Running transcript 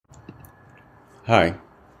Hi,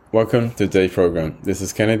 welcome to today's program. This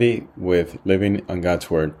is Kennedy with Living on God's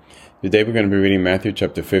Word. Today we're going to be reading Matthew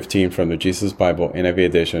chapter 15 from the Jesus Bible NIV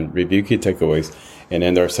edition, review key takeaways, and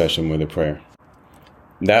end our session with a prayer.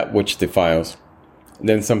 That which defiles.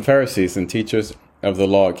 Then some Pharisees and teachers of the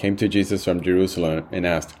law came to Jesus from Jerusalem and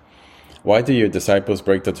asked, "Why do your disciples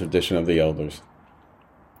break the tradition of the elders?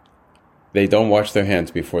 They don't wash their hands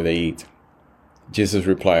before they eat." Jesus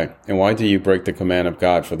replied, "And why do you break the command of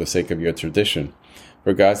God for the sake of your tradition?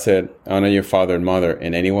 For God said, 'Honor your father and mother,'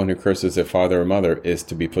 and anyone who curses their father or mother is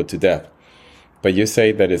to be put to death. But you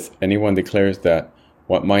say that if anyone declares that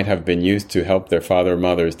what might have been used to help their father or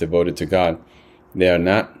mother is devoted to God, they are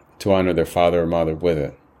not to honor their father or mother with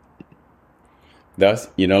it. Thus,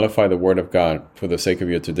 you nullify the word of God for the sake of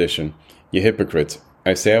your tradition. You hypocrites,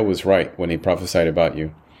 Isaiah was right when he prophesied about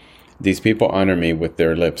you. These people honor me with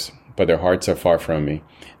their lips, but their hearts are far from me.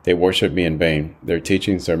 They worship me in vain. Their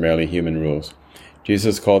teachings are merely human rules."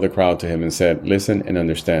 Jesus called the crowd to him and said, "Listen and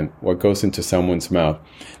understand. What goes into someone's mouth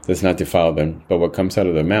does not defile them, but what comes out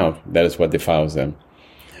of the mouth, that is what defiles them."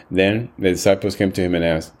 Then the disciples came to him and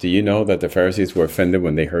asked, "Do you know that the Pharisees were offended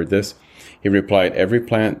when they heard this?" He replied, "Every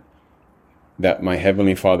plant that my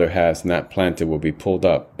heavenly Father has not planted will be pulled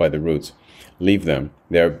up by the roots. Leave them.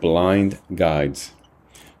 They are blind guides.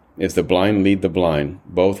 If the blind lead the blind,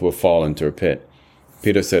 both will fall into a pit."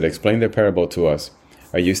 Peter said, "Explain the parable to us."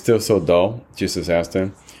 "Are you still so dull?" Jesus asked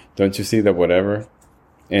him. "Don't you see that whatever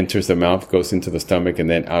enters the mouth goes into the stomach and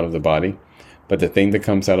then out of the body? But the thing that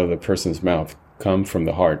comes out of the person's mouth comes from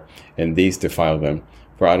the heart, and these defile them.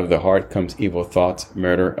 For out of the heart comes evil thoughts,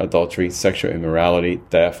 murder, adultery, sexual immorality,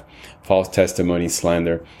 theft, false testimony,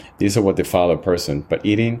 slander. These are what defile a person, but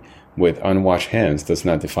eating with unwashed hands does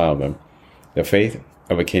not defile them." The faith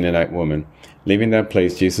of a Canaanite woman. Leaving that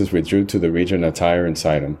place, Jesus withdrew to the region of Tyre and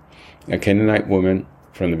Sidon. A Canaanite woman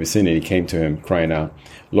from the vicinity came to him, crying out,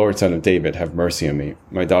 "Lord, Son of David, have mercy on me.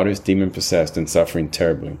 My daughter is demon-possessed and suffering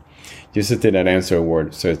terribly." Jesus did not answer a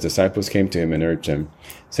word, so his disciples came to him and urged him,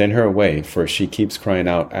 "Send her away, for she keeps crying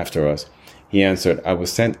out after us." He answered, "I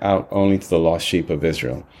was sent out only to the lost sheep of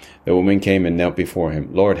Israel." The woman came and knelt before him.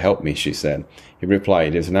 "Lord, help me," she said. He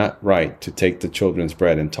replied, "It is not right to take the children's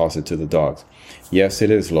bread and toss it to the dogs." "Yes,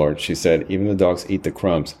 it is, Lord," she said. "Even the dogs eat the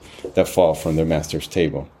crumbs that fall from their master's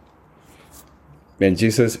table." Then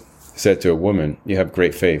Jesus said to a woman, "You have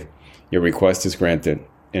great faith. Your request is granted."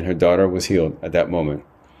 And her daughter was healed at that moment.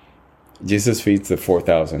 Jesus feeds the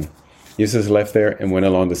 4,000. Jesus left there and went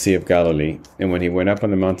along the Sea of Galilee. And when he went up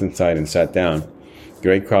on the mountainside and sat down,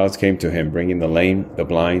 great crowds came to him, bringing the lame, the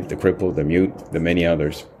blind, the crippled, the mute, the many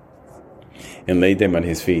others, and laid them at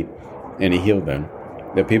his feet, and he healed them.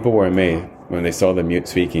 The people were amazed when they saw the mute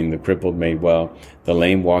speaking, the crippled made well, the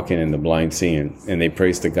lame walking, and the blind seeing, and they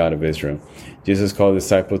praised the God of Israel. Jesus called a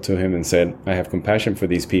disciple to him and said, "I have compassion for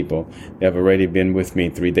these people. They have already been with me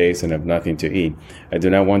 3 days and have nothing to eat. I do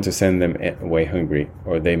not want to send them away hungry,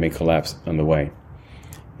 or they may collapse on the way."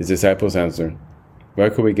 His disciples answered, "Where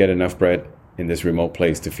could we get enough bread in this remote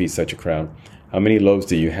place to feed such a crowd?" "How many loaves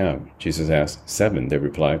do you have?" Jesus asked. "7," they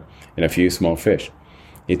replied, "and a few small fish."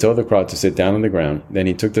 He told the crowd to sit down on the ground. Then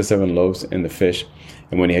he took the 7 loaves and the fish,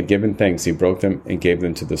 and when he had given thanks, he broke them and gave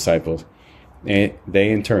them to the disciples. And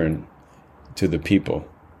they in turn to the people.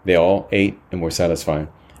 They all ate and were satisfied.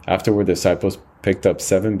 Afterward, the disciples picked up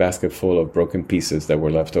 7 basketfuls of broken pieces that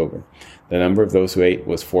were left over. The number of those who ate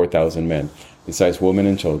was 4,000 men, besides women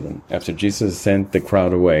and children. After Jesus sent the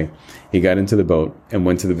crowd away, he got into the boat and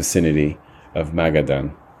went to the vicinity of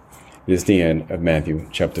Magadan. This is the end of Matthew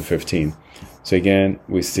chapter 15. So again,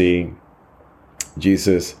 we see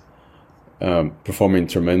Jesus performing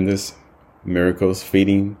tremendous miracles,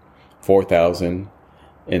 feeding 4,000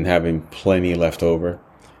 and having plenty left over.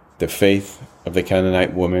 The faith of the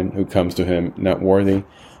Canaanite woman who comes to him, not worthy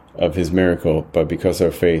of his miracle, but because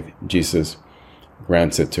of her faith, Jesus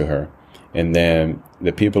grants it to her. And then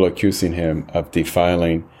the people accusing him of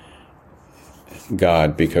defiling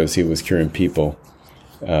God because he was curing people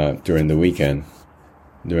during the weekend,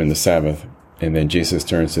 during the Sabbath. And then Jesus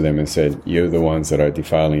turns to them and said, "You're the ones that are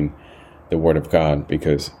defiling the word of God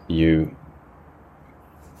because you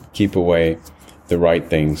keep away the right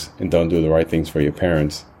things and don't do the right things for your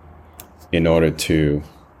parents in order to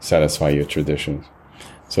satisfy your traditions."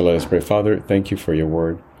 So let us pray. Father, thank you for your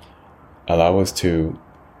word. Allow us to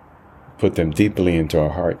put them deeply into our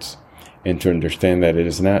hearts and to understand that it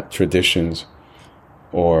is not traditions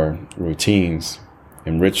or routines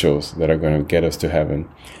and rituals that are going to get us to heaven,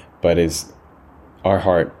 but it's our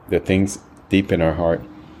heart, the things deep in our heart,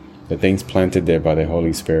 the things planted there by the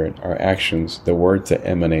Holy Spirit, our actions, the words that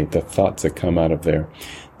emanate, the thoughts that come out of there.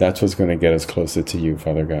 That's what's going to get us closer to you,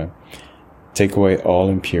 Father God. Take away all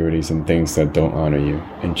impurities and things that don't honor you.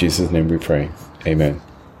 In Jesus' name we pray. Amen.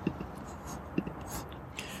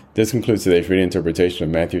 This concludes today's reading interpretation of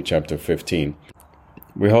Matthew chapter 15.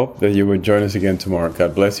 We hope that you will join us again tomorrow.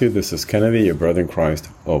 God bless you. This is Kennedy, your brother in Christ,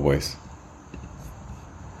 always.